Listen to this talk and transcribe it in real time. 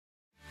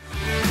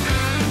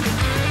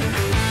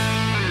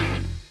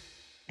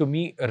to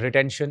me,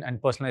 retention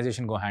and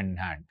personalization go hand in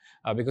hand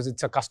because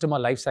it's a customer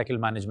lifecycle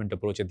management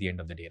approach at the end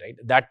of the day, right?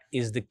 That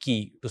is the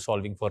key to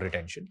solving for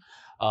retention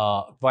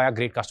via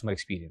great customer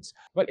experience.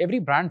 Well, every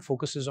brand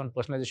focuses on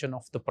personalization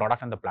of the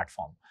product and the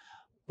platform.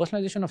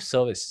 Personalization of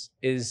service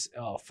is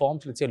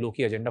forms, let's say, a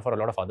low-key agenda for a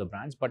lot of other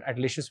brands, but at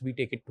Licious, we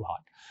take it to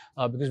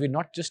heart because we're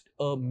not just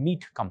a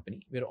meat company,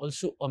 we're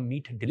also a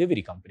meat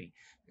delivery company,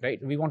 right?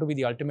 We want to be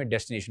the ultimate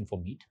destination for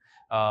meat.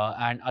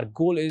 And our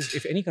goal is,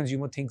 if any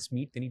consumer thinks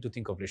meat, they need to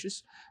think of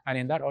Licious. And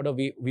in that order,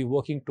 we're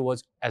working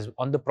towards, as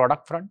on the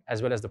product front,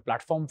 as well as the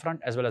platform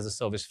front, as well as the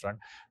service front,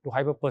 to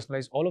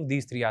hyper-personalize all of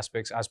these three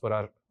aspects as per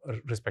our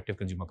respective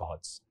consumer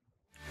cohorts.